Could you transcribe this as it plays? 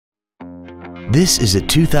This is a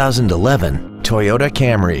 2011 Toyota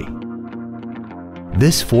Camry.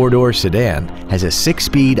 This four-door sedan has a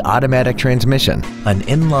 6-speed automatic transmission, an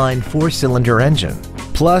inline 4-cylinder engine.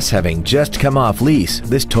 Plus, having just come off lease,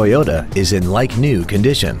 this Toyota is in like-new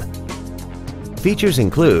condition. Features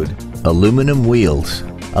include aluminum wheels,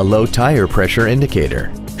 a low tire pressure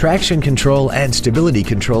indicator, traction control and stability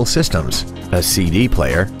control systems, a CD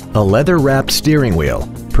player, a leather-wrapped steering wheel,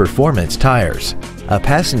 performance tires, a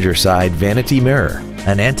passenger side vanity mirror,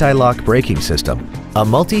 an anti-lock braking system, a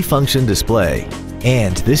multi-function display,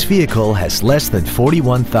 and this vehicle has less than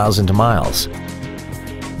 41,000 miles.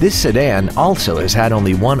 This sedan also has had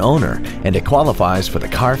only one owner and it qualifies for the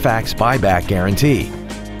Carfax buyback guarantee.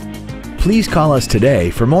 Please call us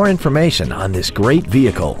today for more information on this great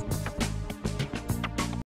vehicle.